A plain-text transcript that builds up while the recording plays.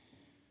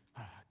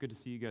Good to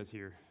see you guys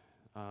here.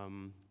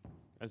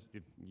 As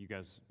if you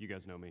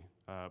guys know me.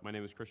 My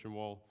name is Christian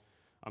Wall.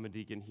 I'm a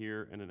deacon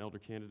here and an elder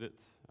candidate.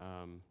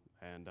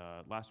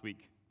 Last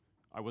week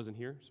I wasn't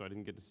here, so I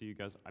didn't get to see you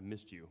guys. I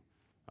missed you.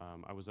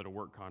 I was at a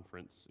work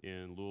conference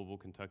in Louisville,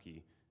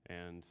 Kentucky,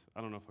 and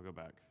I don't know if I'll go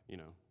back. You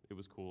know, it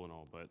was cool and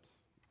all, but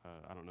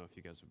I don't know if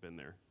you guys have been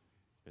there.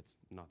 It's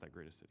not that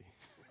great a city.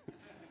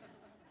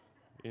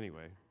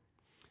 Anyway.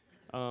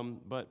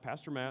 But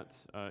Pastor Matt,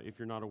 if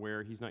you're not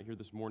aware, he's not here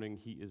this morning.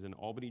 He is in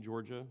Albany,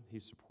 Georgia.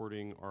 He's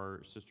supporting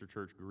our sister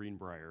church,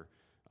 Greenbrier.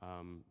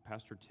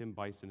 Pastor Tim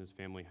Bice and his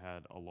family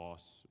had a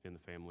loss in the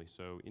family,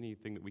 so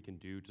anything that we can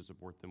do to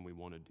support them, we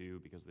want to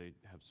do because they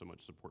have so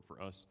much support for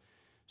us.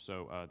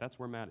 So that's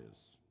where Matt is.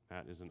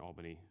 Matt is in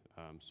Albany.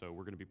 So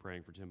we're going to be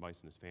praying for Tim Bice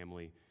and his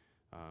family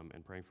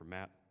and praying for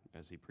Matt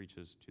as he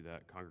preaches to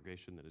that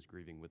congregation that is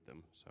grieving with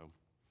them. So,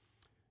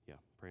 yeah,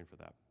 praying for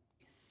that.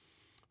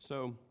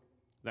 So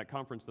that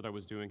conference that I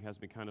was doing has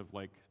me kind of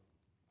like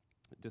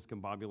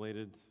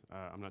discombobulated.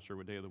 I'm not sure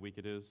what day of the week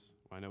it is.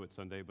 I know it's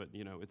Sunday, but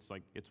you know,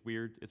 it's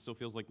weird. It still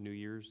feels like New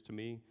Year's to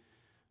me.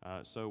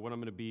 So what I'm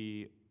going to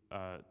be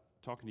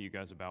talking to you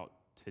guys about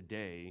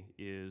today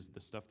is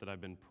the stuff that I've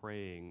been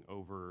praying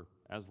over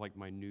as like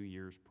my New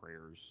Year's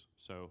prayers.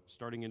 So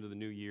starting into the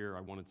new year,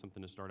 I wanted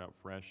something to start out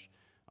fresh.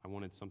 I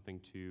wanted something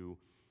to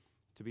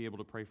be able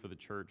to pray for the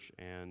church,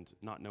 and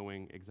not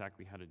knowing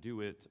exactly how to do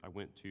it, I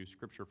went to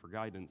Scripture for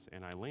guidance,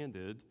 and I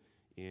landed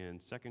in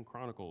II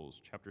Chronicles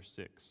chapter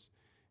 6,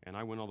 and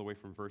I went all the way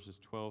from verses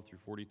 12 through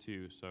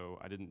 42, so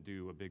I didn't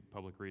do a big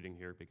public reading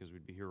here because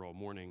we'd be here all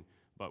morning,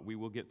 but we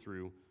will get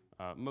through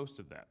most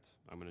of that.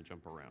 I'm going to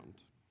jump around.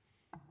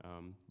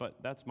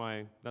 But that's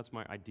my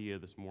idea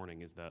this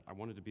morning, is that I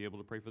wanted to be able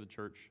to pray for the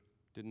church,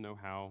 didn't know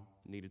how,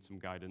 needed some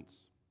guidance.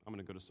 I'm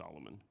going to go to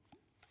Solomon.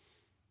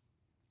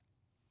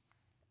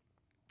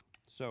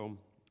 So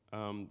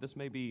this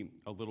may be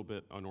a little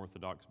bit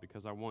unorthodox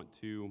because I want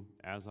to,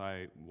 as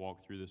I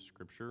walk through this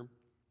scripture,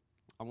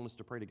 I want us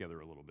to pray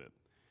together a little bit.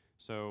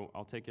 So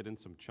I'll take it in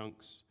some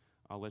chunks.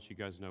 I'll let you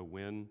guys know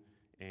when,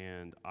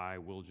 and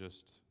I'll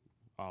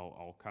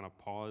kind of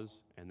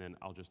pause, and then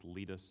I'll just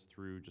lead us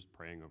through just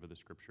praying over the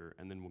scripture,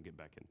 and then we'll get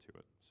back into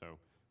it. So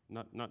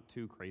not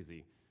too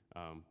crazy,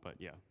 but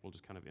yeah, we'll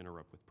just kind of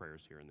interrupt with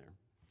prayers here and there.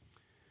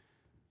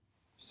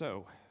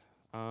 So,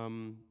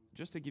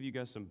 just to give you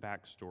guys some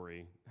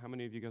backstory, how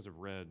many of you guys have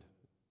read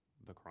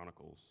the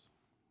Chronicles?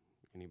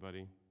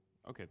 Anybody?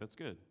 Okay, that's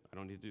good. I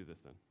don't need to do this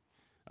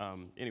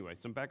then. Anyway,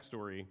 some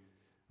backstory.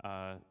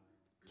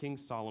 King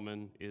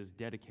Solomon is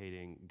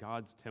dedicating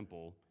God's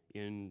temple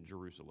in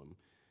Jerusalem.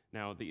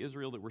 Now, the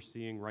Israel that we're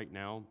seeing right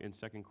now in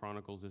 2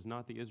 Chronicles is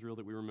not the Israel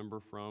that we remember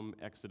from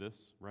Exodus,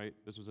 right?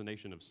 This was a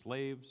nation of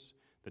slaves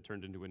that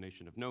turned into a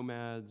nation of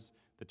nomads,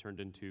 that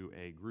turned into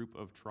a group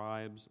of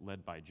tribes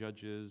led by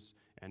judges,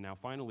 and now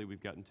finally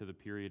we've gotten to the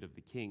period of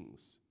the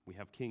kings. We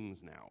have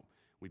kings now.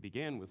 We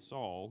began with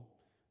Saul,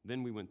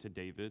 then we went to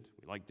David,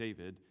 we like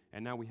David,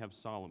 and now we have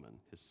Solomon,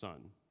 his son,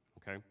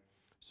 okay?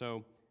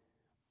 So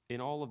in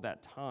all of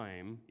that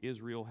time,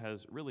 Israel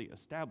has really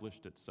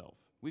established itself.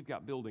 We've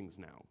got buildings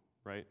now,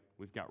 right?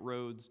 We've got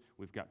roads,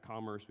 we've got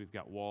commerce, we've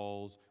got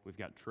walls, we've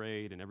got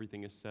trade, and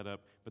everything is set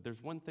up. But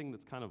there's one thing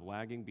that's kind of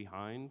lagging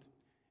behind,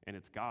 and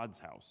it's God's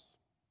house,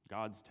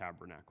 God's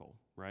tabernacle,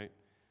 right?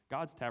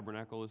 God's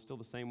tabernacle is still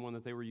the same one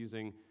that they were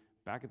using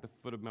back at the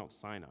foot of Mount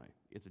Sinai.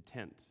 It's a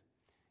tent.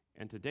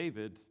 And to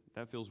David,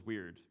 that feels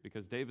weird,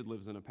 because David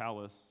lives in a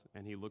palace,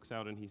 and he looks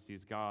out and he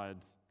sees God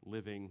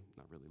living,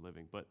 not really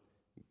living, but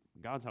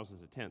God's house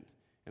is a tent,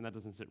 and that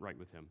doesn't sit right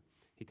with him.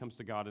 He comes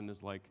to God and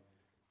is like,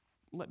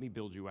 let me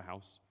build you a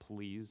house,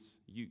 please.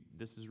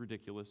 This is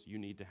ridiculous. You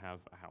need to have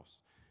a house.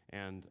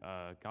 And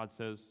God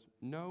says,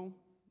 no,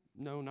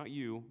 not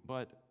you,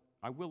 but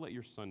I will let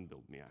your son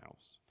build me a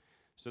house.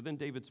 So then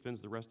David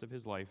spends the rest of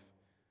his life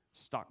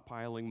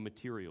stockpiling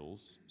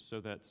materials so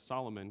that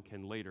Solomon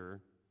can later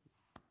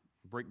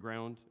break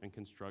ground and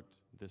construct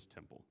this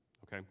temple,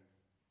 okay?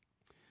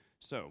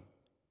 So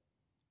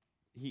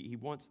he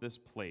wants this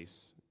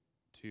place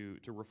to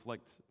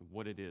reflect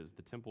what it is.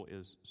 The temple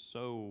is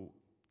so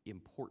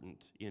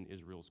important in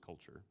Israel's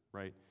culture,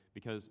 right?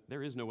 Because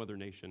there is no other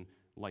nation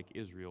like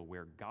Israel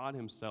where God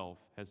himself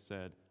has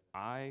said,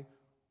 I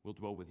will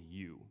dwell with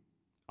you.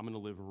 I'm going to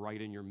live right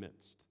in your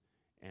midst.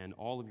 And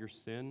all of your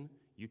sin,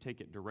 you take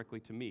it directly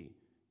to me.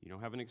 You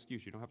don't have an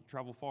excuse. You don't have to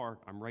travel far.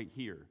 I'm right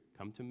here.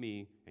 Come to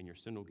me, and your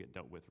sin will get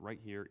dealt with right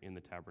here in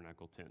the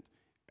tabernacle tent.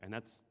 And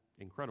that's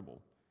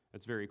incredible.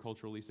 That's very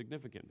culturally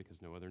significant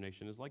because no other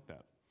nation is like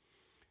that.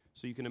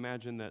 So you can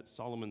imagine that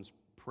Solomon's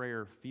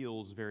prayer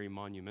feels very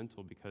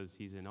monumental because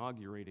he's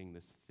inaugurating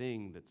this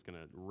thing that's going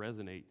to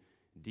resonate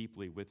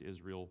deeply with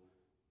Israel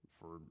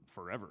for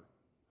forever,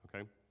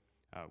 okay?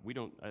 We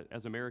don't,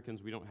 as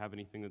Americans, we don't have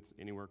anything that's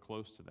anywhere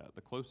close to that.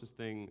 The closest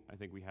thing I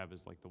think we have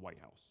is like the White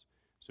House.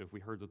 So if we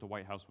heard that the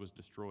White House was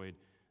destroyed,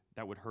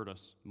 that would hurt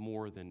us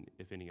more than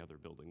if any other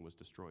building was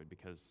destroyed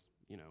because,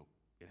 you know,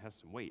 it has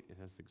some weight. It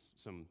has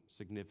some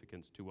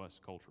significance to us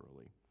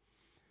culturally.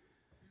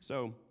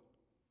 So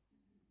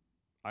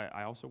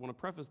I also want to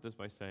preface this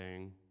by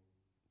saying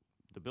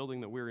the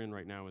building that we're in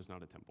right now is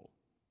not a temple,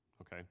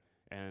 okay?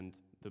 And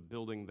the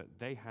building that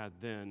they had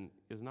then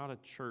is not a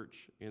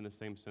church in the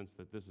same sense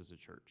that this is a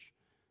church.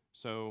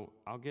 So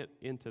I'll get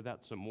into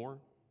that some more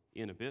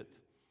in a bit,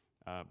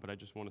 but I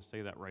just want to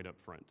say that right up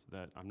front,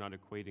 that I'm not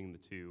equating the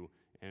two,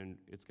 and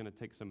it's going to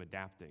take some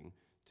adapting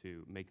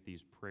to make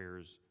these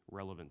prayers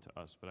relevant to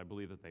us, but I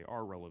believe that they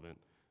are relevant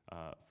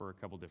for a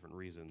couple different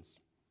reasons.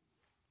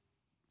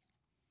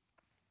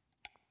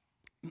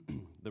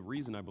 The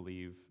reason I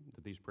believe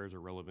that these prayers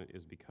are relevant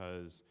is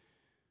because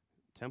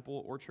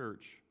temple or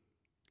church,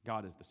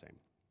 God is the same,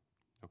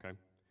 okay?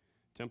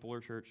 Temple or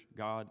church,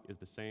 God is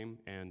the same,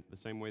 and the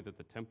same way that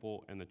the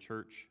temple and the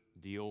church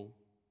deal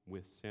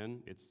with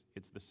sin,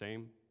 it's the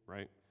same,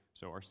 right?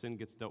 So our sin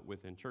gets dealt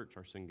with in church,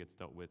 our sin gets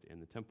dealt with in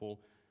the temple.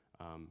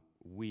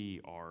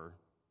 We are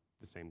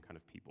the same kind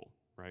of people,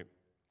 right?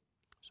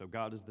 So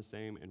God is the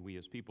same, and we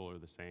as people are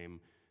the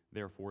same.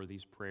 Therefore,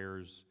 these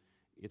prayers,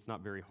 it's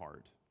not very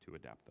hard to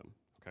adapt them,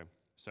 okay?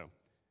 So,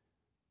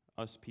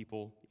 us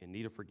people in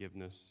need of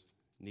forgiveness,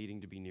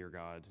 needing to be near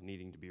God,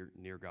 needing to be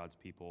near God's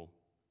people,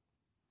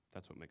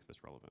 that's what makes this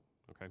relevant,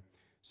 okay?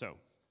 So,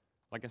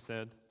 like I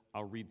said,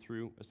 I'll read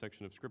through a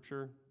section of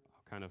Scripture,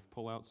 I'll kind of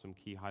pull out some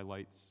key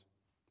highlights,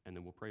 and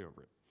then we'll pray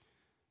over it.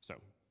 So,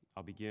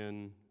 I'll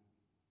begin,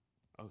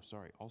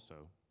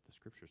 also, the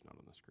Scripture's not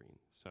on the screen,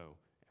 so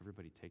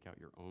everybody take out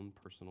your own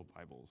personal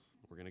Bibles.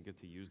 We're going to get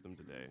to use them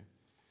today.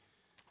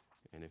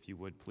 And if you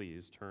would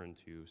please turn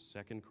to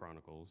II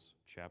Chronicles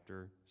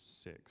chapter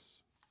 6,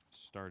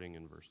 starting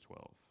in verse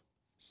 12.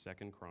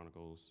 II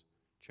Chronicles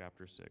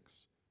chapter 6,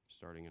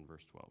 starting in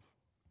verse 12.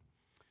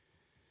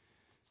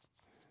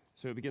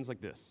 So it begins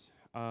like this.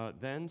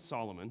 Then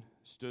Solomon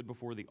stood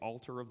before the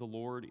altar of the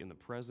Lord in the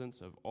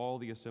presence of all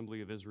the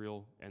assembly of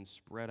Israel and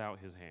spread out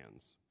his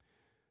hands.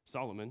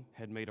 Solomon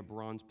had made a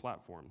bronze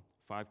platform,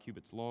 5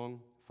 cubits long,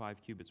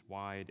 5 cubits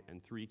wide,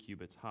 and 3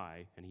 cubits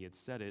high, and he had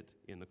set it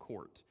in the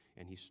court,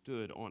 and he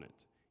stood on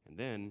it. And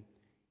then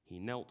he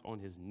knelt on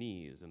his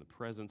knees in the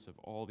presence of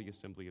all the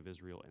assembly of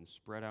Israel and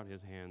spread out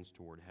his hands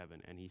toward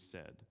heaven, and he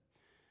said,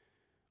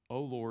 O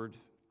Lord,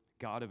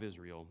 God of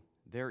Israel,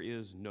 there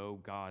is no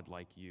God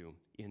like you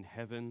in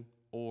heaven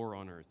or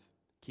on earth,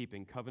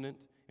 keeping covenant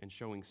and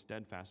showing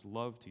steadfast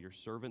love to your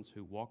servants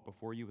who walk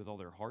before you with all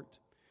their heart,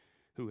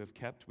 who have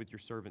kept with your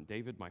servant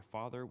David, my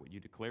father, what you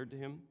declared to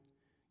him.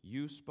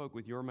 You spoke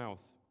with your mouth,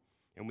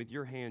 and with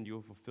your hand you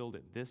have fulfilled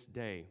it this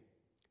day.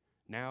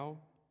 Now,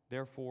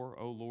 therefore,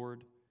 O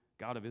Lord,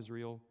 God of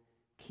Israel,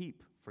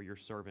 keep for your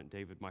servant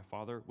David, my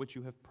father, which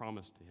you have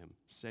promised to him,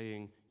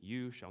 saying,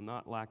 You shall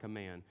not lack a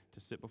man to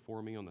sit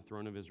before me on the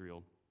throne of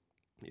Israel,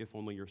 if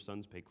only your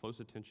sons pay close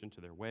attention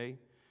to their way,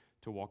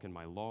 to walk in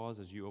my laws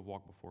as you have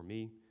walked before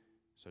me.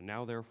 So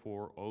now,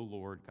 therefore, O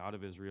Lord, God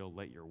of Israel,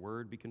 let your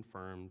word be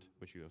confirmed,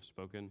 which you have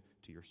spoken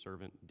to your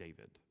servant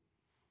David.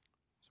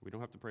 So we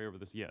don't have to pray over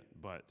this yet,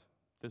 but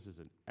this is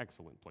an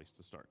excellent place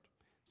to start.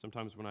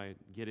 Sometimes when I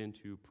get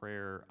into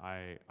prayer,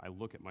 I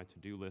look at my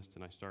to-do list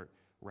and I start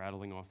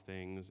rattling off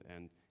things,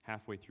 and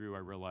halfway through I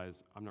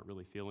realize I'm not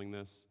really feeling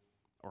this,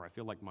 or I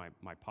feel like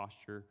my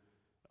posture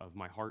of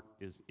my heart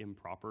is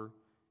improper.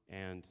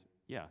 And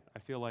yeah, I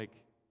feel like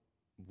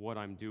what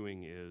I'm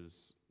doing is,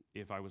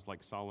 if I was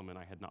like Solomon,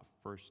 I had not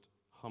first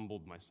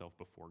humbled myself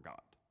before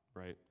God,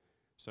 right?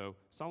 So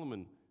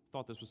Solomon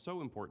thought this was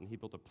so important, he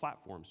built a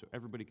platform so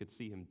everybody could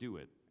see him do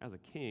it. As a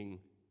king,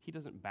 he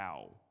doesn't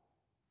bow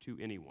to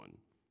anyone.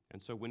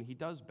 And so when he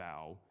does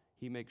bow,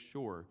 he makes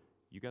sure,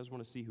 you guys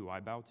want to see who I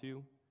bow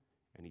to?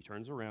 And he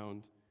turns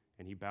around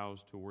and he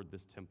bows toward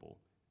this temple.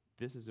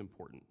 This is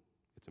important.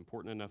 It's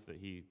important enough that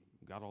he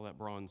got all that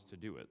bronze to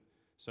do it.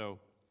 So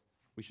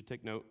we should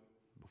take note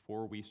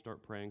before we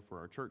start praying for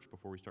our church,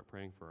 before we start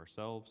praying for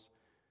ourselves.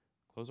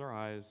 Close our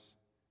eyes,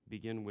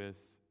 begin with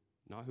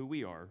not who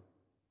we are.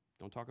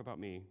 Don't talk about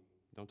me.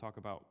 Don't talk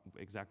about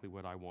exactly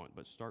what I want,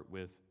 but start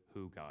with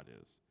who God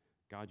is.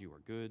 God, you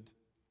are good.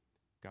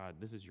 God,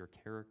 this is your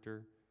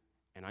character,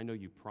 and I know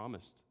you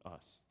promised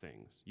us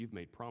things. You've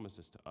made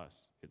promises to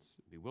us. It's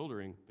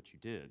bewildering, but you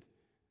did.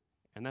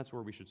 And that's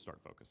where we should start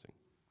focusing.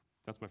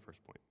 That's my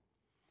first point.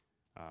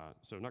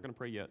 So I'm not going to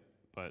pray yet,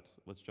 but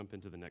let's jump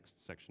into the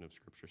next section of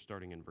Scripture,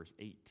 starting in verse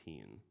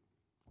 18.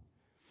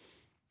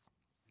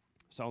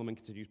 Solomon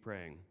continues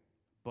praying,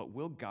 But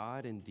will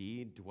God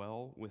indeed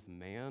dwell with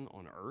man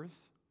on earth?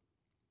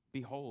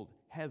 Behold,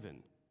 heaven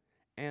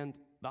and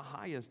the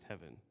highest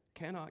heaven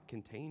cannot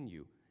contain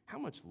you. How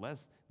much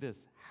less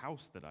this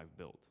house that I've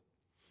built?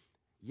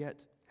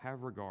 Yet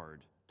have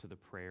regard to the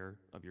prayer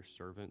of your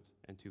servant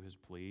and to his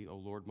plea, O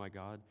Lord my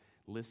God,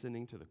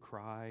 listening to the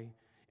cry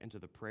and to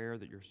the prayer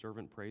that your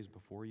servant prays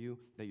before you,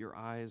 that your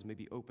eyes may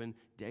be open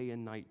day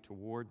and night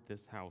toward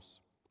this house,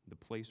 the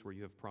place where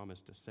you have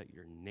promised to set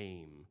your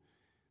name,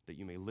 that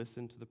you may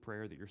listen to the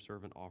prayer that your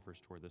servant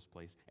offers toward this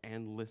place,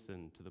 and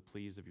listen to the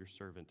pleas of your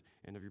servant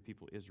and of your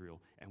people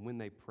Israel, and when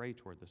they pray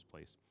toward this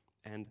place,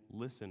 and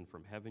listen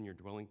from heaven, your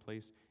dwelling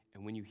place,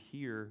 and when you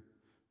hear,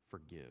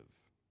 forgive.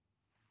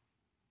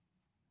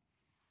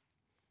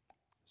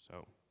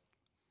 So,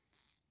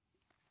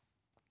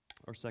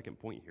 Our second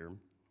point here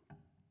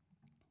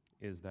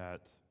is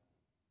that,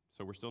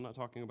 so we're still not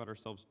talking about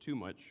ourselves too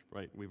much,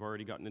 right? We've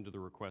already gotten into the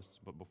requests,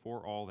 but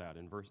before all that,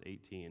 in verse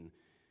 18,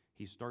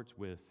 he starts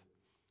with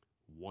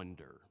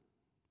wonder,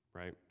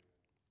 right?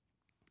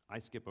 I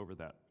skip over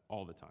that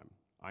all the time.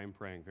 I am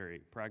praying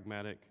very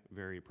pragmatic,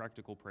 very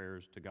practical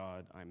prayers to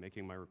God. I'm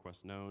making my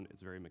request known.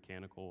 It's very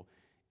mechanical,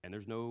 and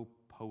there's no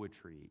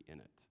poetry in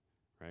it,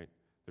 right?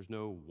 There's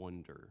no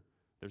wonder.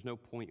 There's no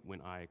point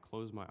when I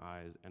close my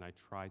eyes and I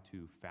try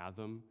to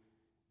fathom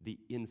the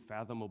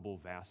unfathomable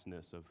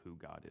vastness of who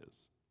God is,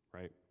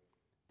 right?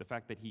 The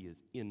fact that he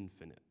is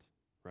infinite,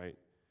 right?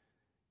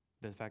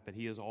 The fact that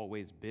he has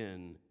always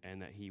been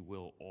and that he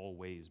will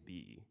always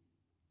be.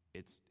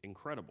 It's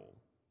incredible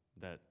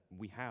that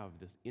we have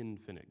this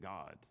infinite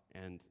God,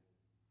 and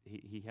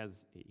he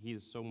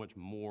is so much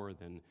more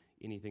than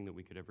anything that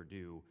we could ever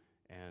do,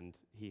 and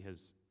he has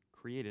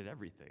created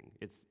everything.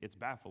 It's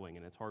baffling,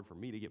 and it's hard for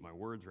me to get my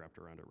words wrapped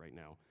around it right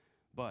now.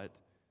 But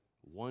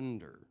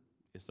wonder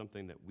is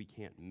something that we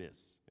can't miss.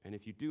 And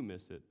if you do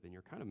miss it, then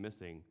you're kind of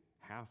missing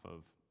half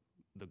of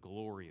the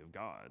glory of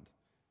God,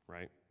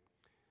 right?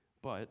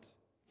 But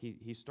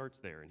he starts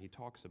there, and he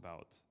talks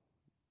about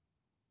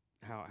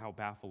how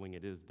baffling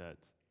it is that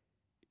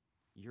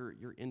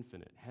you're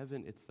infinite.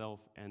 Heaven itself,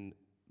 and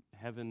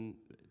heaven,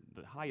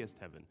 the highest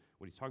heaven,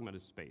 what he's talking about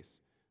is space,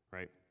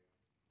 right?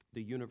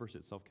 The universe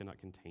itself cannot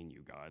contain you,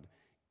 God,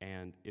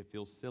 and it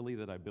feels silly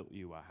that I built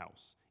you a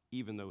house,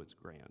 even though it's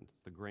grand.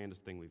 It's the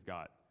grandest thing we've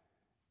got.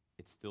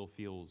 It still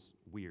feels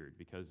weird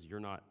because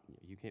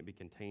you can't be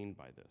contained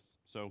by this.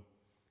 So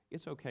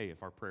it's okay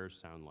if our prayers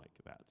sound like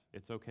that.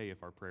 It's okay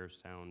if our prayers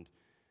sound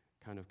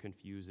kind of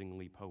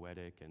confusingly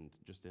poetic and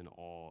just in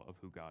awe of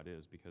who God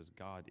is, because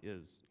God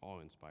is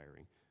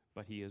awe-inspiring,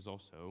 but he is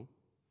also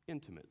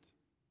intimate.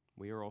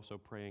 We are also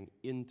praying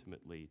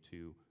intimately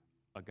to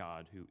a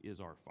God who is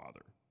our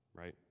Father,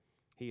 right?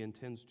 He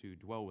intends to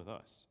dwell with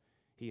us.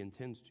 He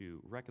intends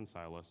to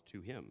reconcile us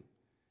to him.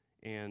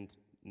 And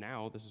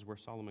now this is where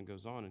Solomon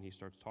goes on and he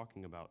starts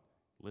talking about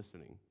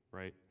listening,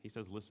 right? He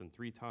says listen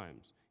 3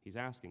 times. He's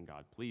asking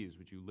God, please,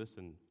 would you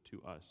listen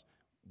to us?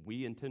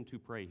 We intend to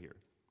pray here.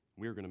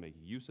 We're going to make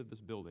use of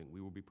this building.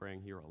 We will be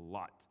praying here a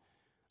lot.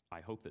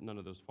 I hope that none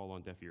of those fall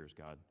on deaf ears,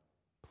 God.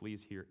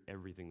 Please hear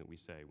everything that we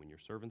say. When your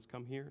servants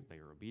come here, they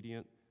are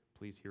obedient.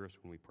 Please hear us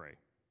when we pray,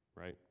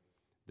 right?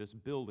 This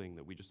building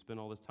that we just spent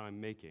all this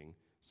time making,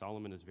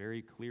 Solomon is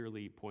very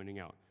clearly pointing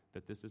out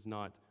that this is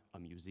not a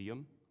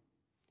museum.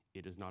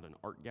 It is not an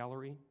art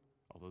gallery,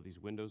 although these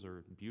windows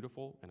are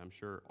beautiful, and I'm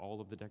sure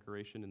all of the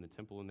decoration in the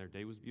temple in their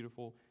day was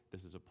beautiful.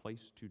 This is a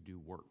place to do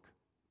work.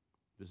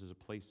 This is a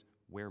place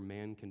where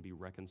man can be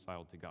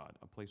reconciled to God,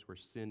 a place where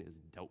sin is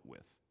dealt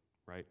with,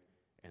 right?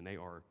 And they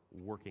are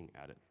working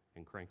at it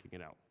and cranking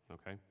it out,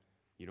 okay?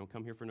 You don't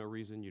come here for no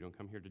reason. You don't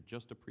come here to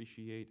just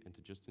appreciate and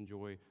to just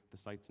enjoy the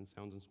sights and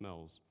sounds and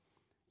smells.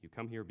 You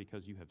come here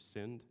because you have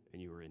sinned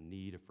and you are in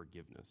need of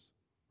forgiveness,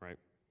 right?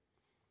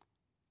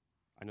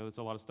 I know that's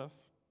a lot of stuff.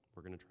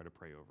 We're going to try to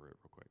pray over it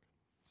real quick.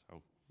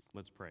 So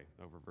let's pray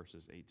over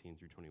verses 18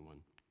 through 21.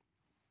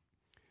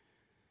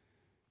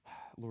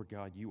 Lord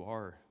God, you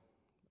are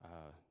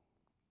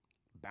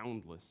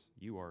boundless.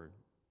 You are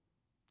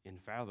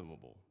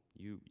unfathomable.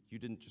 You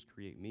didn't just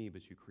create me,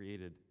 but you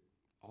created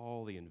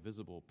all the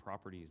invisible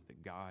properties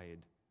that guide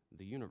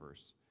the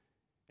universe.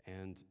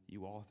 And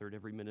you authored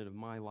every minute of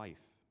my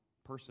life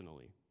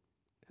personally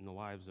and the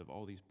lives of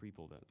all these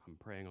people that I'm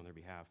praying on their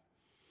behalf.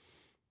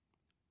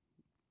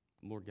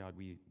 Lord God,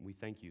 we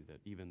thank you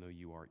that even though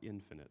you are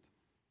infinite,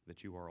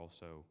 that you are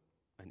also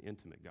an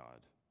intimate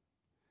God.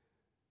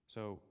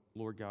 So,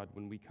 Lord God,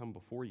 when we come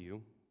before you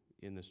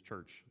in this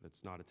church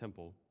that's not a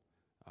temple,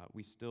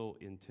 we still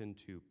intend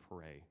to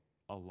pray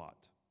a lot.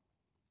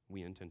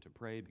 We intend to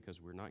pray because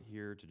we're not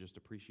here to just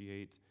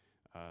appreciate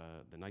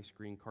the nice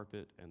green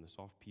carpet and the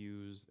soft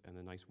pews and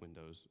the nice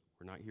windows.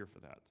 We're not here for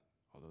that,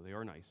 although they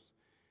are nice.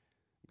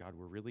 God,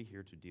 we're really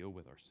here to deal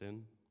with our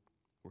sin.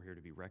 We're here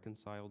to be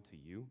reconciled to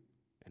you,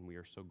 and we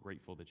are so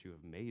grateful that you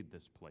have made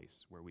this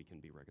place where we can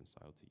be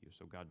reconciled to you.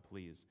 So God,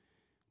 please,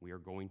 we are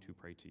going to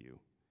pray to you.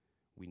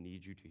 We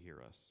need you to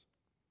hear us.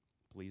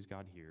 Please,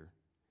 God, hear.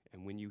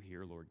 And when you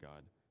hear, Lord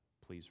God,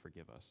 please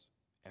forgive us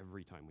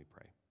every time we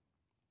pray.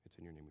 It's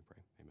in your name we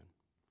pray. Amen.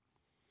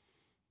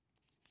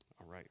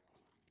 All right.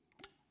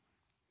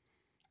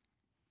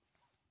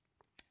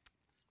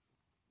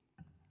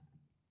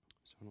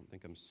 So I don't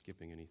think I'm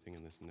skipping anything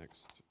in this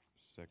next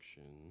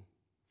section.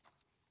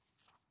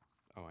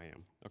 Oh, I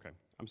am. Okay.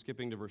 I'm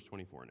skipping to verse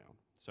 24 now.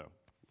 So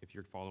if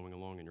you're following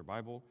along in your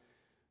Bible,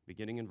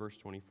 beginning in verse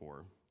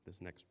 24,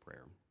 this next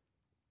prayer.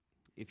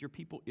 If your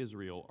people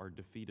Israel are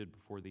defeated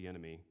before the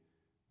enemy,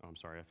 I'm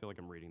sorry, I feel like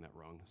I'm reading that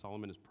wrong.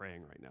 Solomon is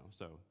praying right now.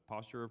 So,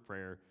 posture of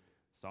prayer,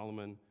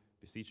 Solomon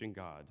beseeching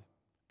God.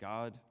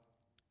 God,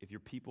 if your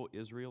people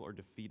Israel are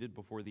defeated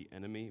before the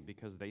enemy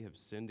because they have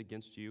sinned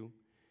against you,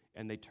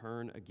 and they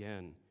turn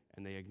again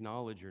and they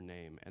acknowledge your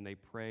name, and they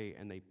pray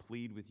and they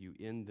plead with you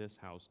in this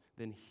house,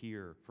 then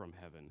hear from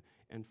heaven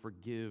and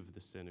forgive the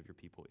sin of your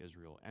people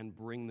Israel and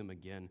bring them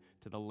again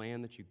to the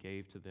land that you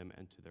gave to them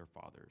and to their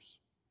fathers.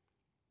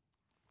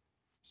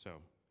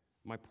 So,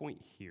 my point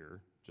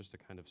here, just to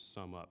kind of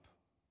sum up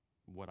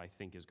what I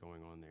think is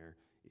going on there,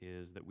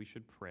 is that we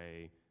should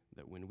pray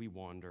that when we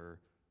wander,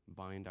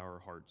 bind our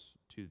hearts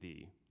to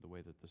thee, the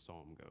way that the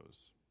psalm goes.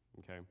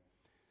 Okay?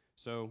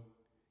 So,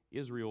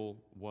 Israel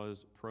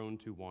was prone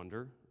to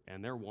wander,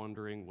 and their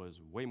wandering was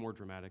way more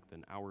dramatic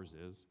than ours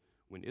is.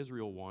 When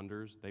Israel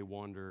wanders, they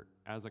wander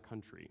as a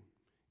country,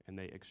 and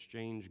they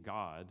exchange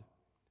God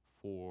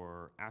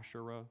for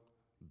Asherah,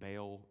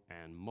 Baal,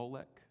 and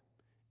Molech,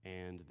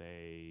 and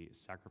they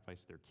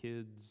sacrifice their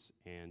kids,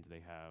 and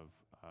they have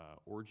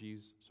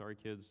orgies,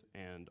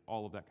 and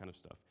all of that kind of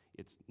stuff.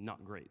 It's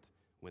not great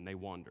when they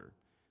wander.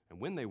 And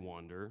when they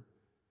wander,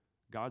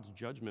 God's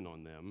judgment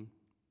on them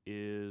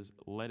is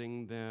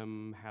letting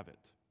them have it,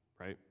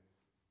 right?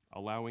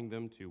 Allowing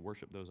them to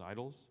worship those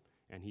idols.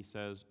 And he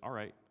says, all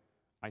right,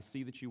 I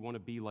see that you want to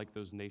be like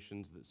those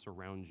nations that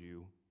surround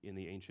you in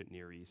the ancient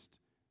Near East.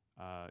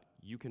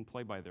 You can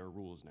play by their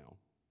rules now.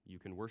 You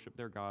can worship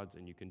their gods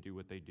and you can do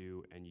what they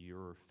do, and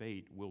your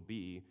fate will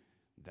be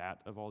that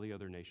of all the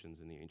other nations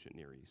in the ancient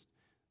Near East.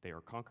 They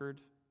are conquered,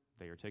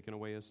 they are taken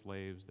away as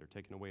slaves, they're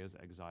taken away as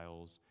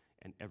exiles,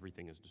 and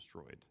everything is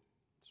destroyed.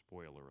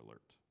 Spoiler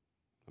alert.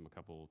 I'm a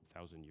couple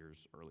thousand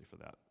years early for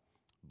that.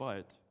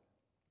 But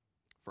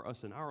for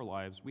us in our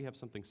lives, we have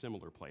something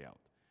similar play out.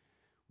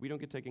 We don't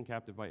get taken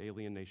captive by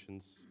alien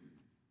nations,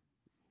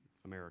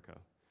 America.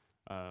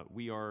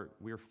 We are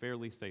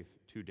fairly safe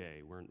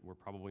today. We're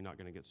probably not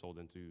going to get sold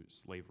into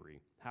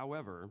slavery.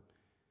 However,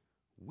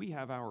 we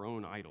have our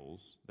own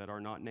idols that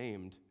are not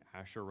named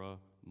Asherah,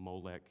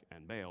 Molech,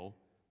 and Baal.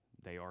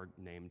 They are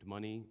named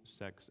money,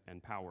 sex,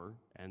 and power,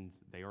 and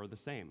they are the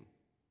same.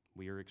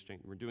 We're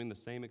doing the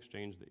same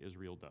exchange that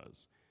Israel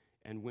does.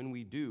 And when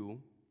we do,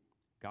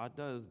 God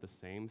does the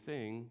same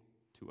thing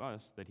to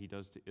us that he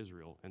does to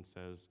Israel and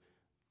says,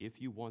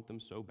 if you want them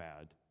so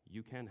bad,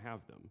 you can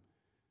have them,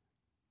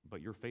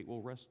 but your fate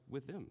will rest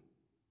with them,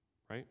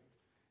 right?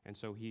 And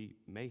so he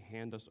may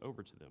hand us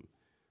over to them.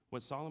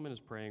 What Solomon is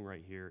praying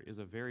right here is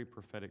a very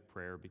prophetic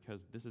prayer,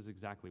 because this is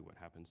exactly what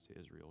happens to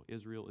Israel.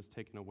 Israel is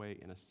taken away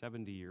in a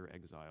 70-year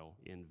exile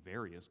in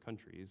various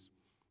countries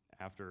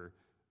after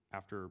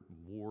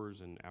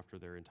wars and after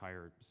their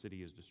entire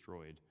city is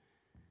destroyed.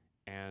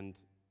 And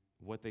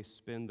what they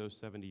spend those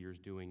 70 years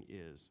doing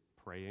is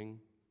praying,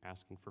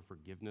 asking for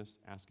forgiveness,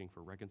 asking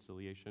for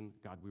reconciliation.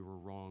 God, we were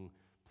wrong.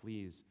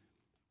 Please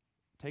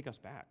take us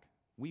back.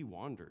 We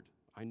wandered.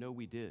 I know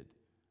we did.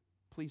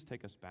 Please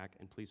take us back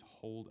and please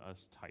hold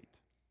us tight,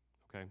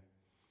 okay?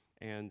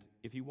 And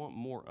if you want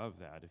more of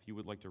that, if you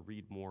would like to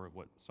read more of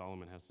what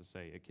Solomon has to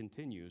say, it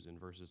continues in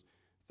verses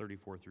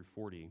 34 through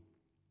 40.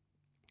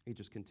 He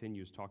just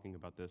continues talking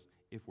about this.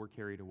 If we're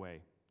carried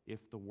away,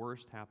 if the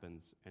worst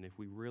happens, and if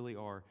we really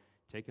are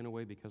taken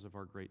away because of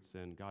our great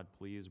sin, God,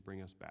 please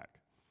bring us back.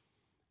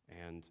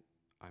 And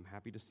I'm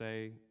happy to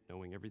say,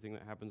 knowing everything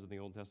that happens in the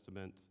Old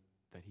Testament,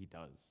 that he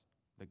does.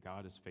 That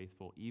God is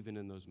faithful even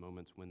in those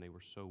moments when they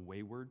were so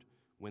wayward,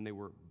 when they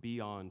were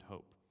beyond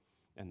hope.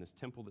 And this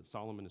temple that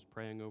Solomon is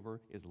praying over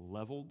is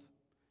leveled,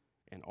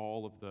 and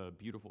all of the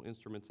beautiful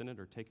instruments in it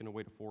are taken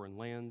away to foreign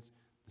lands.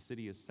 The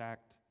city is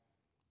sacked.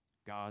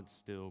 God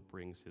still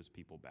brings his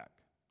people back.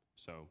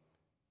 So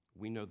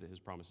we know that his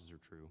promises are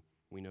true.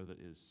 We know that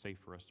it is safe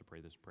for us to pray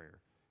this prayer.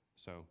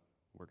 So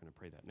we're going to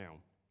pray that now.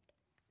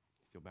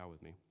 If you'll bow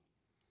with me.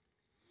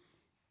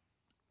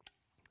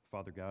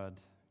 Father God,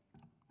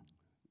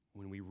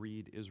 when we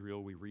read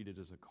Israel, we read it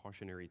as a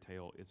cautionary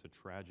tale. It's a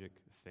tragic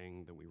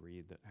thing that we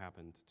read that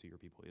happened to your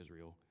people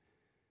Israel,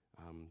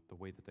 the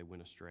way that they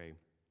went astray.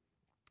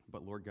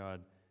 But Lord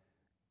God,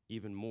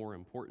 even more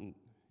important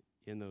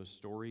in those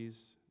stories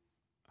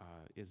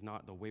is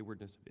not the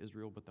waywardness of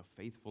Israel, but the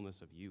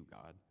faithfulness of you,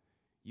 God.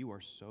 You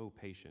are so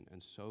patient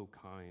and so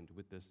kind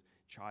with this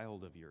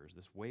child of yours,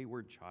 this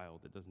wayward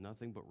child that does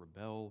nothing but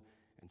rebel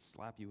and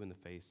slap you in the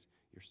face.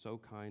 You're so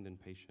kind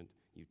and patient.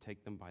 You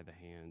take them by the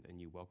hand and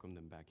you welcome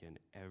them back in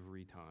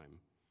every time.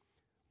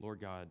 Lord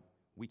God,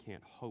 we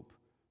can't hope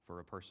for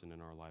a person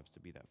in our lives to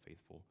be that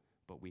faithful,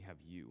 but we have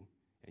you,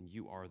 and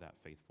you are that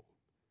faithful.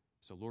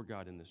 So Lord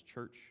God, in this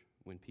church,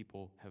 when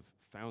people have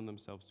found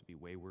themselves to be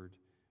wayward,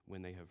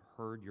 when they have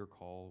heard your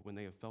call, when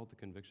they have felt the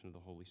conviction of the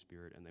Holy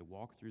Spirit, and they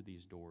walk through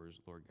these doors,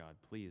 Lord God,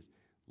 please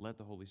let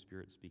the Holy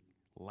Spirit speak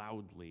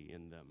loudly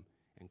in them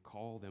and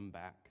call them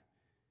back,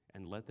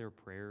 and let their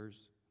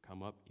prayers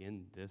come up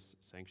in this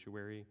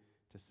sanctuary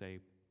to say,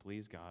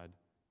 please God,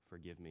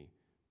 forgive me.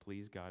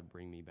 Please God,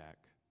 bring me back.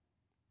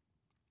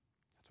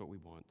 That's what we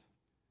want,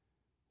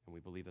 and we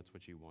believe that's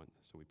what you want,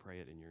 so we pray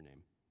it in your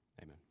name.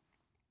 Amen.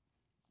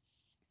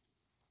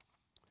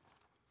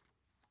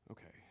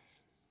 Okay,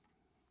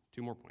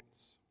 2 more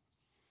points.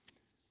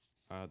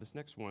 This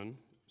next one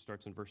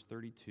starts in verse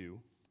 32.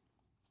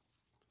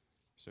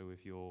 So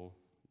if you'll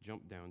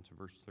jump down to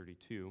verse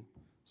 32,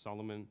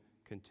 Solomon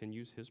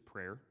continues his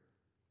prayer,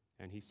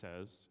 And he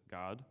says,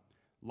 God,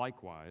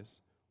 likewise,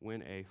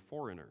 when a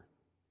foreigner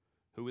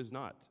who is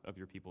not of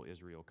your people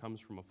Israel comes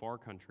from a far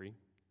country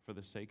for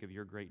the sake of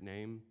your great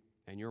name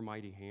and your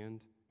mighty hand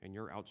and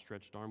your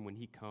outstretched arm, when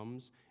he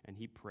comes and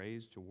he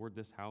prays toward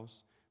this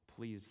house,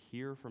 please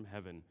hear from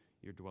heaven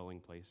your dwelling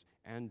place,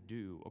 and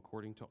do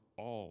according to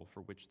all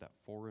for which that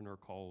foreigner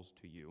calls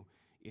to you,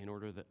 in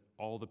order that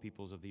all the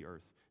peoples of the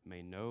earth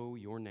may know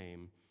your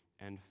name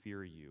and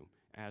fear you,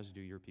 as do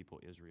your people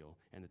Israel,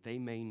 and that they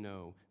may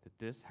know that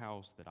this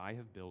house that I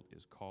have built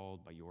is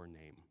called by your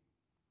name.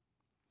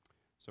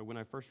 So when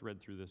I first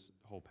read through this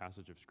whole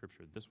passage of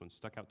Scripture, this one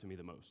stuck out to me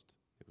the most.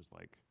 It was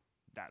like,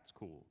 that's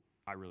cool.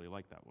 I really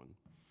like that one.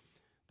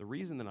 The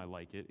reason that I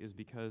like it is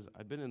because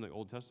I've been in the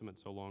Old Testament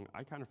so long,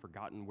 I kind of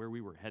forgotten where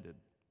we were headed,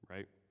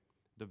 right?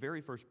 The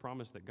very first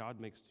promise that God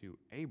makes to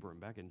Abram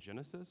back in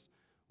Genesis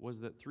was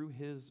that through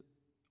his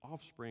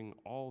offspring,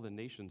 all the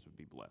nations would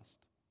be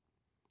blessed.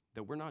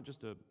 That we're not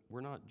just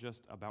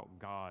about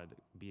God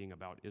being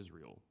about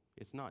Israel.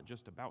 It's not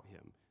just about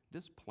him.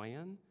 This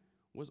plan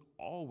was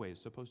always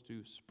supposed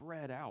to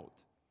spread out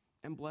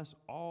and bless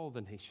all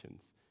the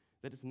nations.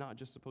 That it's not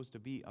just supposed to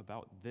be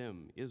about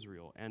them,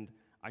 Israel. And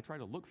I try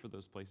to look for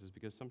those places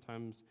because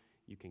sometimes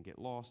you can get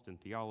lost in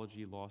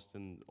theology, lost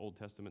in Old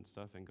Testament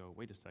stuff, and go,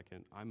 wait a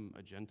second, I'm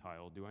a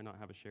Gentile. Do I not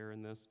have a share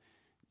in this?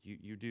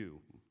 You do.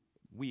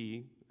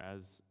 We,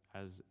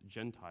 as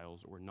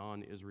Gentiles or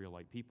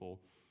non-Israelite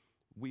people,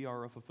 we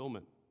are a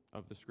fulfillment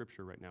of the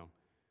Scripture right now.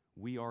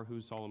 We are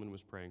who Solomon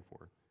was praying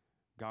for.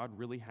 God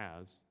really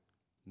has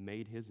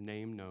made his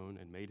name known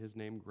and made his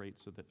name great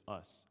so that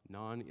us,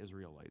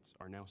 non-Israelites,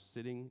 are now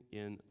sitting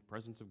in the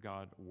presence of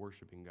God,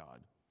 worshiping God.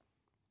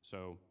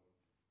 So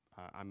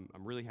I'm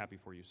really happy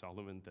for you,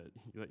 Solomon,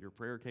 that your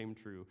prayer came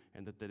true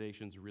and that the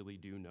nations really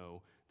do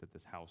know that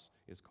this house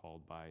is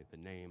called by the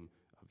name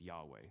of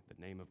Yahweh,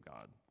 the name of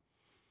God.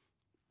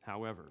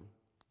 However,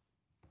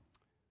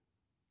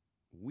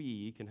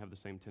 we can have the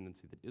same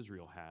tendency that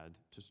Israel had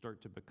to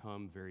start to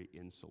become very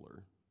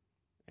insular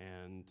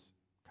and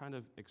kind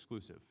of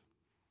exclusive.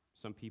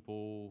 Some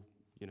people,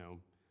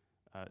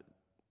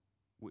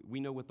 we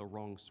know what the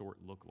wrong sort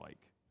look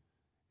like.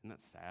 And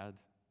that's sad.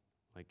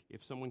 Like,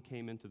 if someone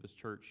came into this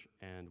church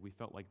and we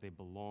felt like they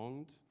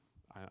belonged,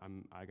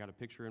 I got a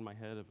picture in my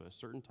head of a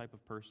certain type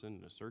of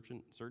person, a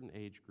certain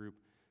age group,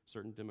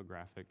 certain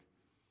demographic.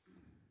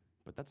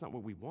 But that's not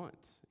what we want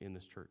in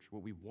this church.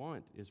 What we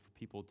want is for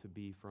people to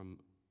be from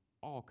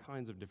all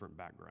kinds of different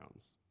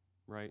backgrounds,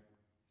 right?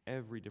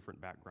 Every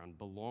different background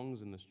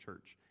belongs in this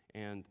church.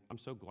 And I'm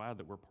so glad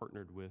that we're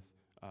partnered with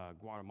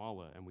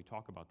Guatemala and we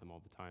talk about them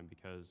all the time,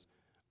 because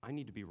I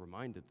need to be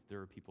reminded that there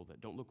are people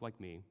that don't look like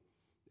me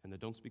and that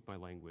don't speak my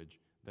language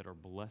that are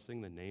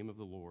blessing the name of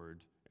the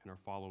Lord and are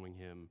following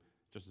him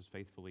just as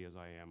faithfully as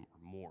I am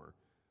or more.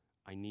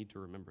 I need to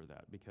remember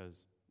that,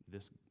 because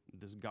this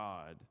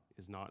God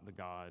is not the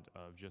God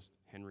of just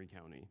Henry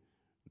County.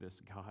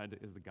 This God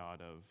is the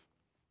God of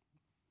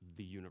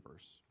the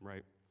universe,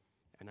 right?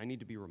 And I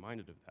need to be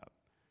reminded of that.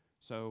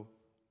 So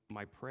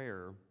my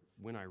prayer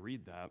when I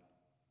read that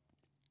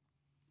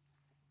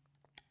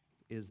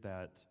is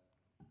that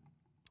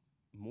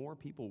more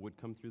people would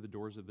come through the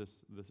doors of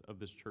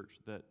this church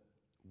that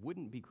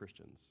wouldn't be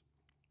Christians.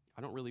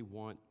 I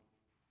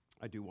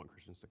do want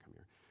Christians to come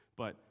here,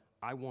 but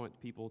I want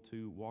people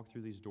to walk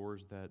through these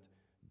doors that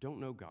don't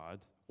know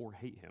God or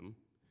hate him,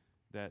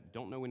 that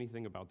don't know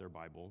anything about their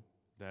Bible,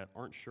 that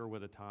aren't sure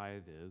what a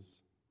tithe is,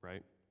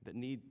 right? That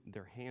need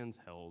their hands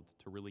held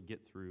to really get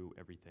through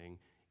everything,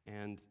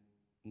 and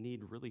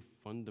need really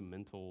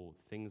fundamental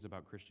things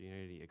about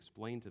Christianity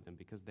explained to them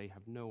because they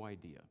have no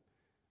idea.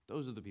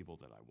 Those are the people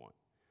that I want.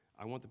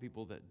 I want the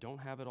people that don't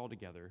have it all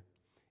together,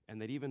 and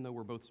that even though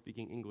we're both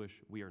speaking English,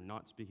 we are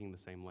not speaking the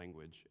same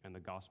language, and the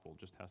gospel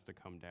just has to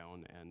come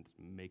down and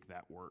make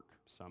that work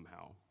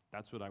somehow.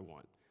 That's what I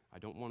want. I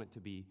don't want it to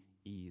be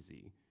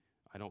easy.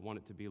 I don't want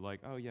it to be like,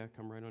 oh yeah,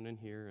 come right on in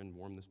here and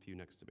warm this pew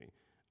next to me.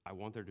 I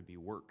want there to be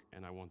work,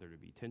 and I want there to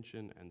be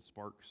tension and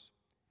sparks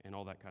and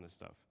all that kind of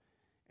stuff.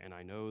 And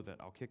I know that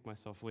I'll kick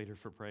myself later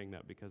for praying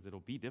that, because it'll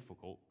be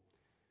difficult,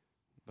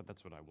 but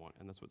that's what I want,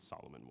 and that's what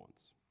Solomon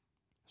wants.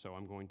 So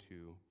I'm going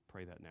to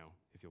pray that now,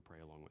 if you'll pray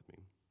along with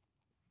me.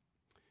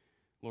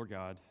 Lord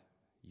God,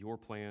 your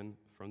plan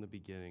from the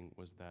beginning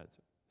was that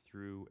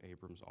through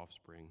Abram's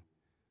offspring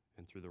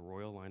and through the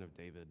royal line of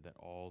David, that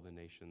all the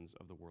nations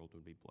of the world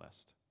would be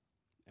blessed.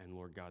 And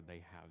Lord God,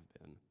 they have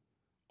been.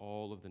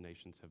 All of the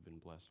nations have been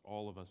blessed.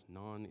 All of us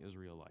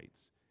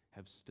non-Israelites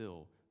have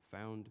still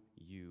found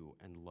you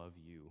and love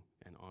you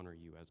and honor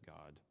you as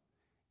God.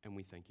 And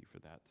we thank you for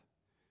that.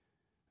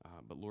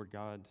 But Lord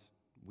God,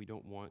 we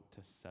don't want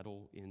to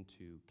settle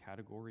into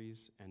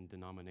categories and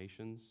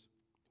denominations.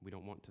 We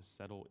don't want to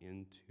settle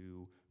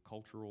into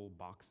cultural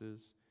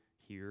boxes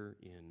here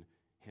in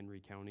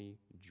Henry County,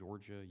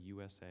 Georgia,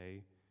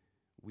 USA.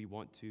 We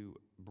want to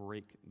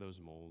break those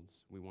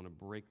molds. We want to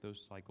break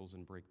those cycles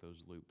and break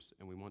those loops.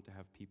 And we want to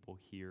have people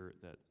here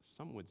that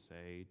some would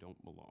say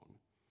don't belong,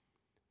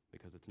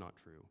 because it's not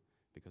true.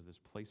 Because this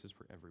place is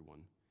for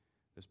everyone.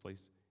 This place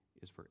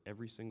is for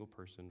every single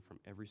person from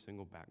every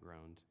single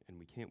background, and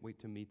we can't wait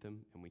to meet them,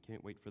 and we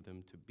can't wait for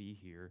them to be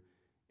here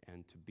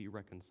and to be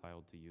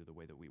reconciled to you the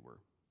way that we were.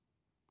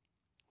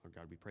 Lord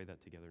God, we pray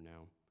that together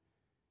now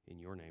in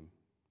your name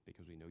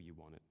because we know you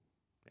want it.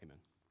 Amen.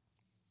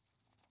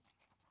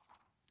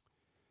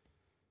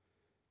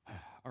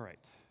 All right,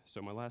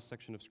 so my last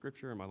section of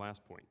Scripture and my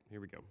last point.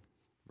 Here we go.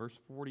 Verse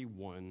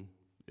 41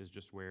 is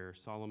just where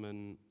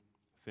Solomon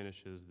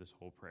finishes this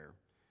whole prayer.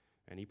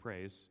 And he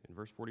prays in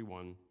verse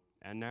 41,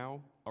 "And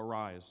now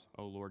arise,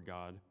 O Lord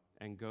God,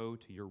 and go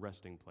to your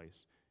resting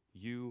place,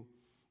 you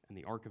and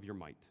the ark of your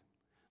might.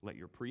 Let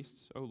your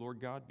priests, O Lord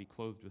God, be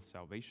clothed with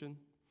salvation,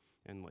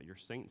 and let your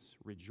saints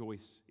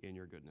rejoice in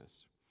your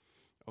goodness.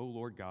 O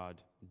Lord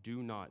God,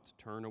 do not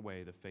turn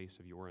away the face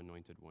of your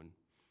anointed one.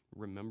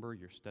 Remember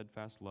your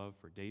steadfast love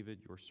for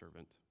David, your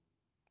servant."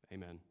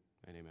 Amen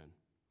and amen.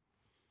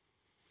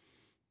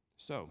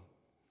 So,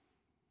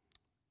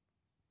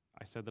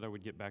 I said that I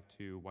would get back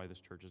to why this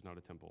church is not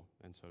a temple,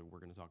 and so we're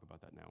going to talk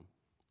about that now.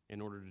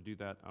 In order to do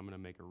that, I'm going to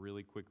make a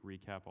really quick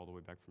recap all the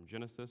way back from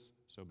Genesis,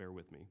 so bear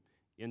with me.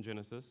 In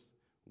Genesis,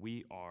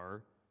 we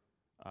are,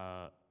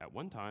 at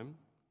one time,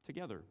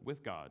 together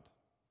with God.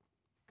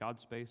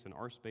 God's space and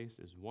our space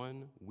is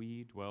one.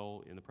 We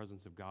dwell in the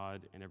presence of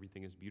God, and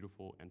everything is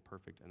beautiful and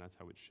perfect, and that's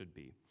how it should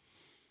be.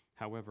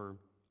 However,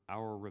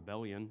 our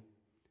rebellion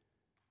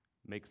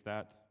makes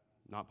that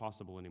not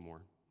possible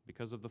anymore.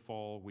 Because of the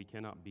fall, we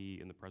cannot be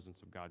in the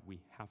presence of God.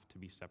 We have to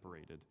be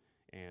separated,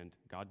 and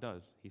God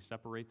does. He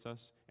separates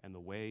us, and the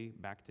way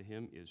back to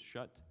him is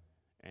shut,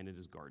 and it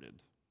is guarded.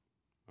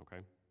 Okay?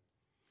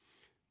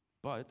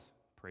 But,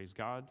 praise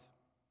God,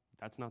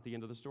 that's not the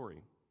end of the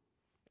story.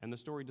 And the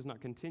story does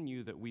not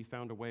continue that we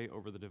found a way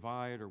over the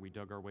divide or we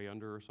dug our way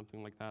under or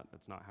something like that.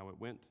 That's not how it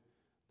went.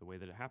 The way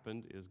that it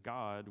happened is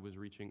God was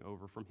reaching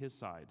over from his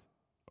side,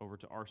 over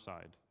to our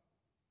side.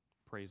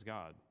 Praise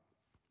God.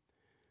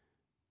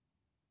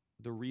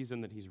 The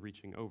reason that he's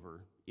reaching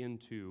over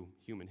into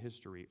human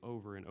history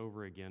over and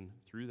over again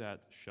through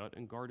that shut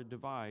and guarded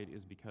divide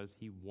is because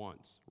he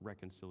wants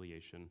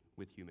reconciliation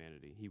with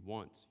humanity. He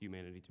wants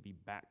humanity to be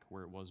back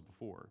where it was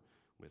before,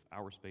 with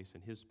our space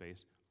and his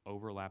space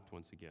overlapped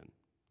once again.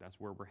 That's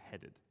where we're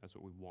headed. That's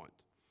what we want.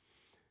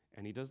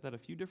 And he does that a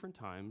few different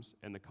times,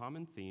 and the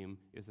common theme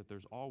is that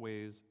there's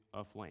always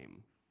a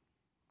flame.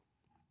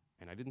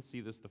 And I didn't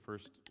see this the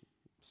first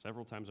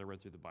several times I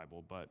read through the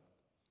Bible, but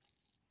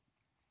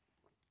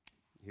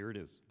here it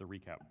is, the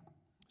recap.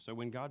 So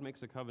when God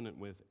makes a covenant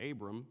with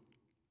Abram,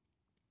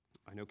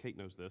 I know Kate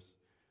knows this,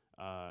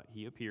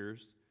 he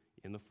appears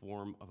in the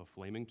form of a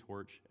flaming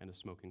torch and a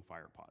smoking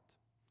fire pot,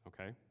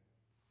 okay?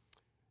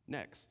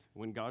 Next,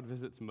 when God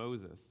visits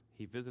Moses,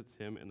 he visits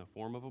him in the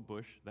form of a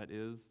bush that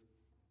is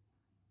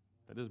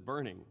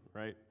burning,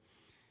 right?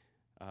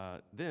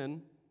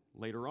 Then,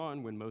 later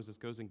on, when Moses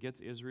goes and gets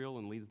Israel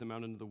and leads them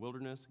out into the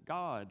wilderness,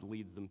 God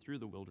leads them through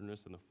the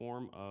wilderness in the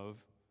form of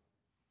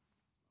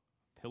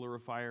a pillar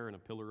of fire and a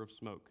pillar of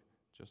smoke,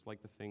 just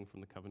like the thing from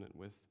the covenant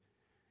with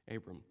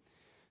Abram.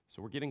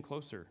 So we're getting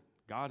closer.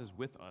 God is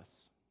with us.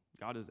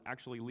 God is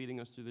actually leading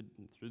us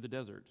through the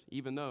desert,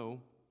 even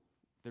though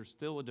there's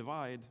still a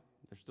divide.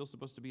 There's still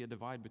supposed to be a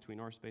divide between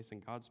our space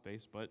and God's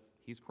space, but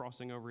he's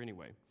crossing over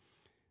anyway.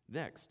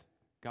 Next,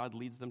 God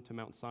leads them to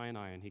Mount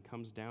Sinai, and he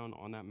comes down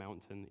on that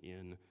mountain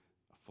in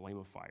a flame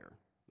of fire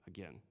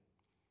again.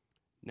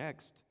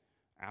 Next,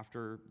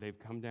 after they've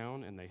come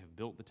down and they have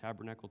built the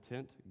tabernacle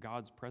tent,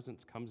 God's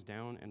presence comes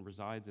down and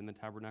resides in the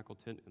tabernacle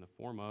tent in the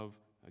form of,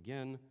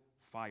 again,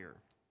 fire,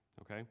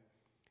 okay?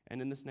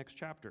 And in this next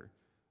chapter,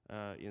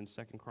 in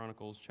II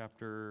Chronicles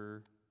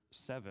chapter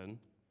 7,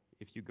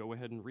 if you go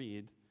ahead and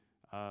read,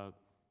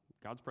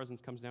 God's presence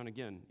comes down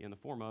again in the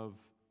form of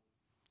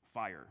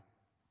fire,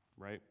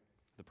 right?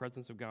 The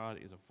presence of God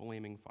is a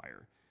flaming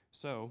fire.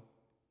 So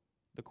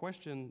the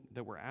question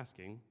that we're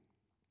asking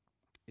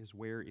is,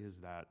 where is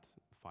that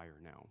fire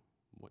now?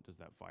 What does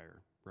that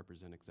fire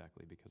represent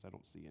exactly? Because I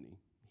don't see any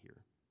here,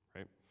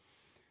 right?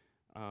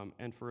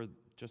 And for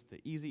just the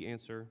easy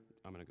answer,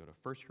 I'm going to go to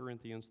 1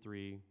 Corinthians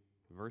 3,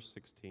 verse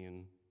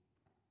 16.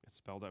 It's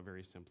spelled out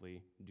very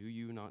simply. Do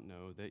you not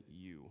know that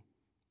you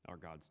are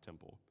God's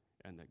temple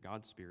and that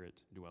God's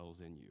Spirit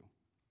dwells in you?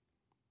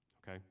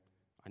 Okay?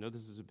 I know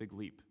this is a big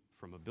leap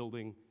from a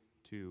building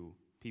to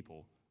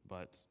people,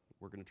 but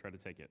we're going to try to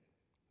take it.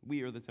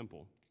 We are the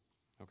temple,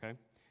 okay?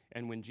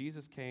 And when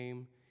Jesus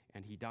came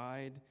and he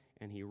died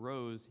and he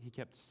rose, he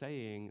kept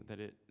saying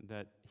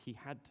that he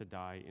had to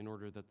die in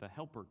order that the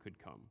helper could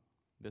come.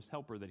 This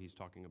helper that he's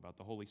talking about,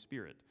 the Holy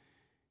Spirit.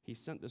 He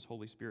sent this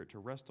Holy Spirit to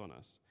rest on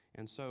us.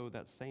 And so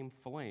that same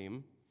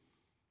flame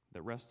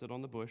that rested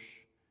on the bush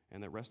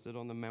and that rested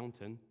on the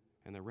mountain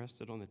and that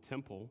rested on the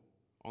temple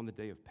on the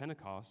day of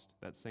Pentecost,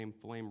 that same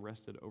flame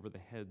rested over the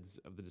heads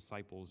of the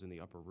disciples in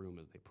the upper room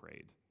as they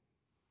prayed.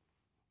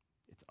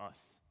 It's us.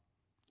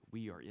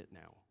 We are it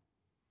now.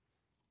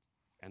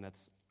 And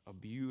that's a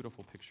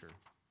beautiful picture.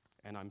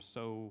 And I'm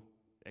so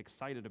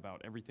excited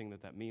about everything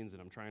that means,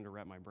 and I'm trying to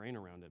wrap my brain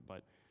around it.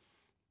 But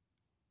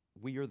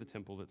we are the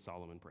temple that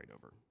Solomon prayed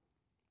over.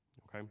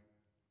 Okay?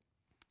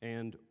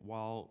 And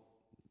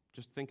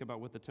just think about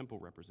what the temple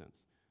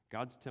represents.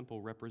 God's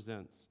temple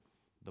represents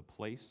the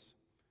place,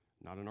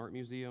 not an art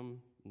museum,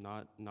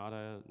 not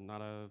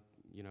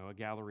a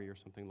gallery or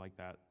something like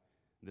that.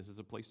 This is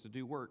a place to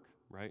do work,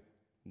 right?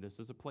 This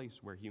is a place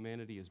where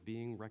humanity is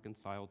being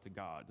reconciled to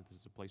God. This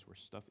is a place where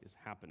stuff is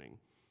happening,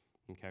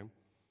 okay?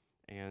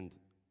 And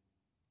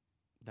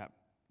that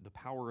the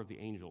power of the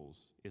angels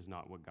is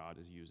not what God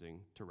is using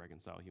to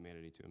reconcile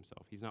humanity to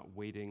himself. He's not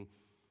waiting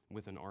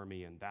with an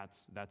army, and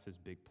that's his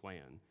big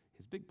plan.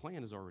 His big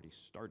plan has already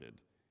started,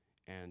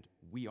 and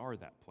we are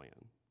that plan,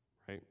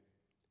 right?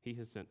 He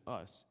has sent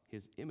us,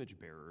 his image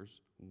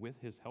bearers,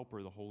 with his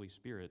helper, the Holy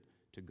Spirit,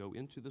 to go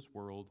into this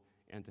world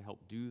and to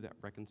help do that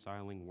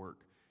reconciling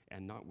work,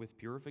 and not with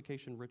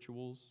purification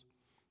rituals,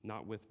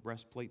 not with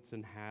breastplates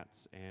and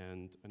hats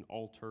and an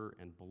altar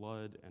and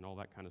blood and all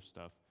that kind of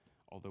stuff,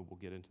 although we'll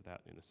get into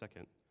that in a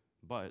second,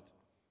 but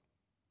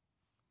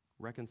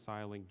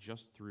reconciling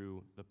just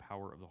through the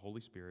power of the Holy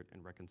Spirit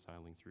and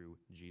reconciling through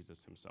Jesus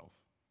himself,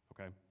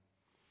 okay?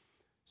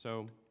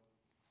 So,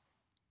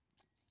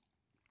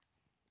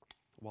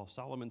 while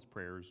Solomon's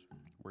prayers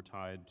were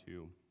tied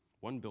to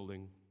one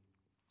building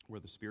where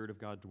the Spirit of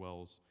God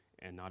dwells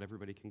and not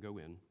everybody can go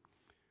in,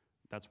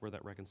 that's where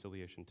that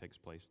reconciliation takes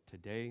place.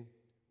 Today,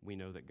 we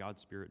know that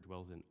God's Spirit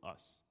dwells in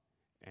us,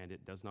 and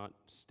it does not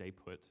stay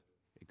put.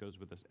 It goes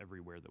with us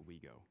everywhere that we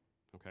go,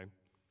 okay?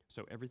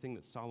 So everything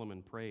that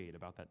Solomon prayed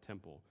about that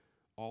temple,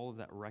 all of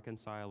that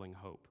reconciling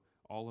hope,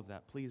 all of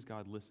that, please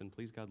God listen,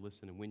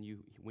 and when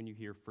you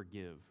hear,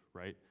 forgive,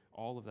 right?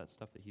 All of that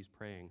stuff that he's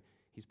praying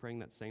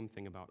that same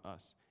thing about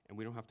us. And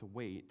we don't have to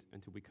wait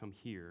until we come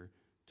here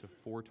to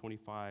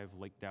 425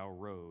 Lake Dow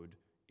Road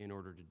in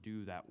order to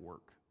do that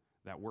work.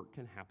 That work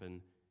can happen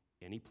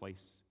any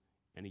place,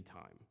 any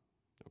time,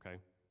 okay?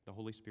 The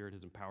Holy Spirit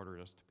has empowered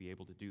us to be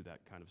able to do that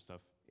kind of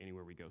stuff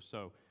anywhere we go.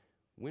 So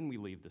when we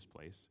leave this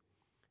place,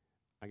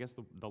 I guess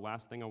the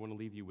last thing I want to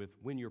leave you with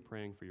when you're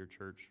praying for your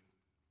church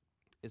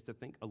is to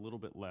think a little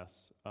bit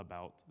less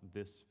about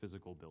this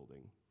physical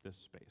building, this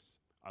space.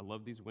 I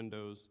love these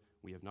windows.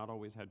 We have not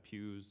always had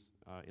pews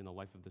in the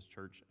life of this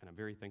church, and I'm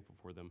very thankful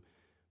for them,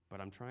 but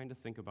I'm trying to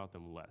think about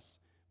them less,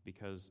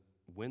 because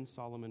when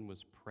Solomon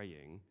was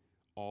praying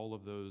all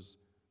of those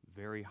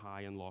very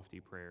high and lofty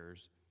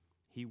prayers,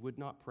 he would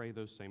not pray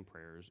those same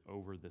prayers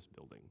over this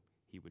building.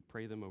 He would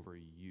pray them over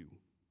you,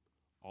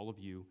 all of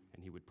you,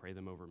 and he would pray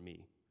them over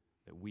me,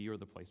 that we are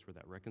the place where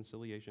that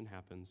reconciliation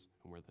happens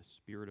and where the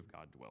Spirit of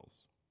God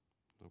dwells,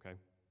 okay?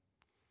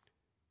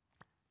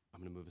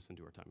 I'm going to move us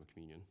into our time of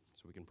communion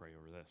so we can pray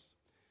over this.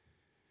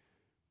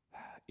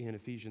 In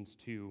Ephesians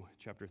 2,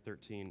 chapter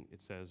 13,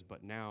 it says,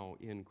 "But now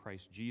in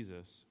Christ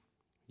Jesus,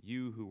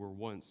 you who were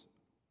once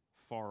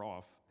far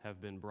off have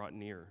been brought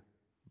near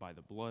by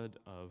the blood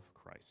of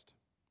Christ.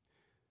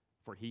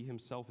 For he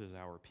himself is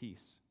our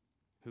peace,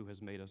 who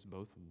has made us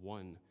both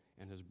one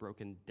and has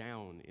broken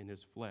down in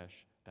his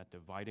flesh that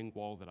dividing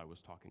wall that I was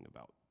talking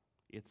about.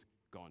 It's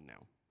gone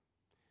now.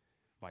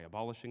 By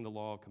abolishing the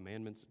law of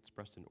commandments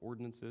expressed in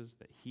ordinances,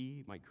 that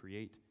he might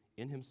create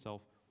in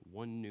himself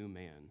one new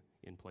man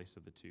in place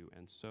of the two,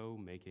 and so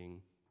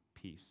making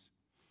peace,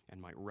 and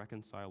might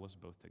reconcile us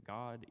both to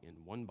God in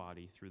one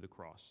body through the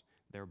cross,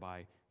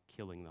 thereby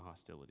killing the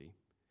hostility.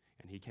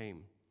 And he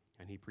came,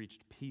 and he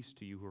preached peace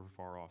to you who were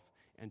far off,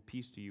 and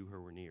peace to you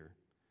who were near.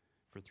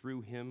 For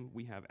through him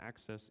we have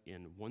access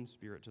in one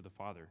Spirit to the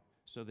Father.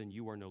 So then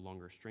you are no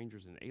longer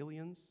strangers and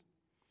aliens,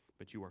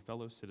 but you are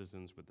fellow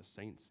citizens with the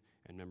saints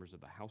and members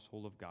of the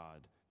household of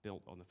God,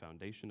 built on the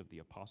foundation of the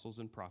apostles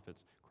and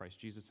prophets, Christ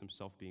Jesus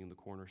himself being the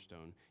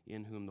cornerstone,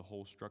 in whom the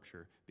whole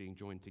structure, being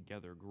joined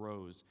together,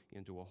 grows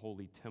into a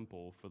holy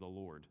temple for the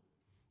Lord.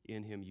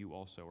 In him you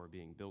also are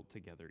being built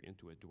together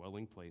into a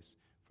dwelling place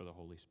for the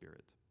Holy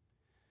Spirit."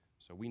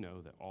 So we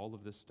know that all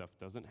of this stuff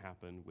doesn't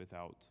happen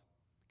without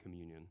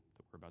communion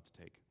that we're about to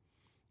take.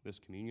 This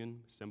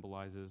communion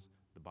symbolizes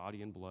the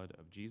body and blood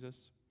of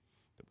Jesus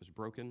that was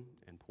broken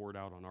and poured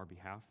out on our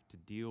behalf to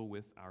deal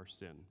with our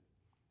sin.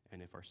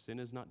 And if our sin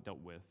is not dealt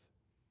with,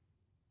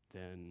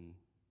 then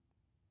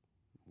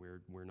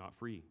we're not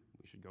free.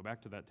 We should go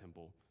back to that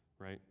temple,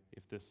 right?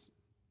 If this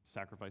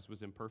sacrifice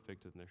was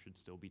imperfect, then there should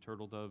still be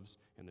turtle doves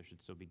and there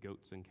should still be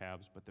goats and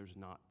calves, but there's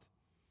not.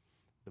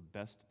 The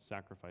best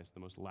sacrifice, the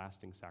most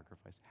lasting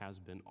sacrifice has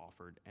been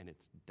offered, and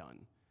it's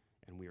done.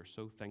 And we are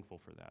so thankful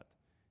for that.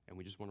 And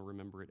we just want to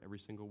remember it every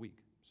single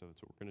week. So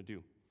that's what we're going to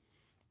do.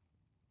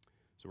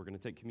 So we're going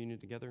to take communion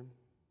together.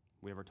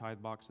 We have our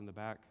tithe box in the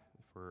back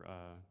for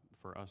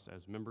us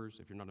as members.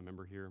 If you're not a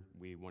member here,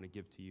 we want to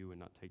give to you and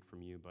not take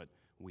from you, but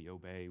we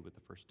obey with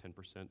the first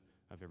 10%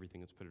 of everything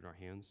that's put in our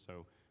hands.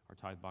 So our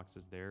tithe box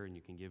is there, and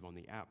you can give on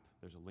the app.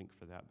 There's a link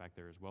for that back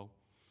there as well.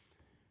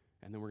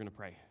 And then we're going to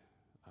pray.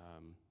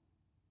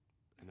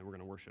 And then we're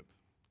going to worship.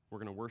 We're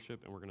going to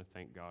worship, and we're going to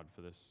thank God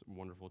for this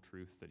wonderful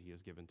truth that he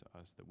has given to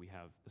us, that we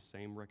have the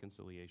same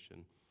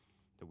reconciliation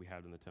that we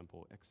had in the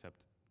temple,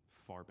 except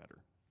far better.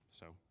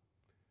 So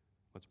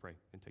let's pray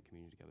and take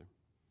communion together.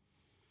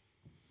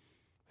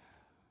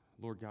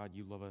 Lord God,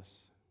 you love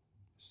us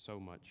so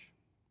much.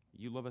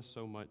 You love us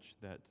so much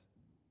that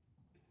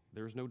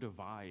there's no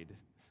divide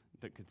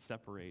that could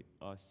separate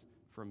us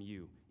from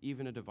you,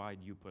 even a divide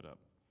you put up.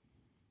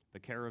 The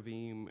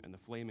cherubim and the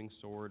flaming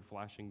sword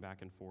flashing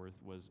back and forth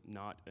was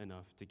not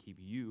enough to keep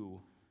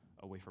you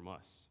away from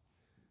us.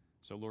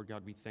 So, Lord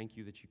God, we thank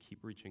you that you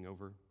keep reaching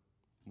over.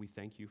 We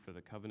thank you for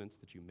the covenants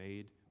that you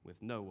made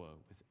with Noah,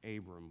 with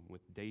Abram,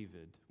 with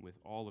David, with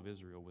all of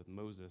Israel, with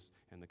Moses,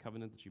 and the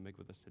covenant that you make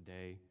with us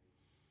today.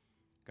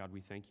 God,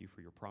 we thank you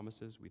for your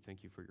promises. We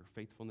thank you for your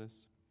faithfulness.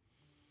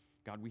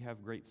 God, we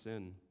have great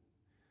sin,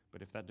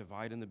 but if that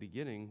divide in the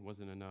beginning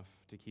wasn't enough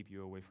to keep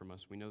you away from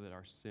us, we know that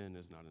our sin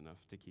is not enough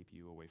to keep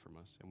you away from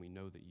us, and we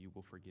know that you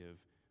will forgive.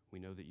 We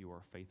know that you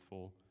are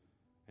faithful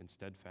and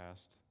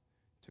steadfast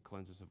to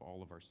cleanse us of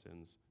all of our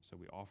sins. So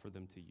we offer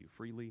them to you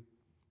freely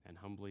and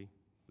humbly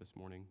this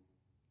morning.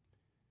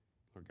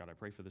 Lord God, I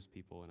pray for this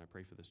people and I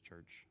pray for this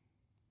church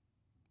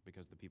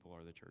because the people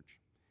are the church.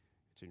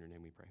 It's in your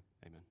name we pray.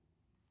 Amen.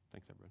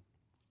 Thanks, everyone.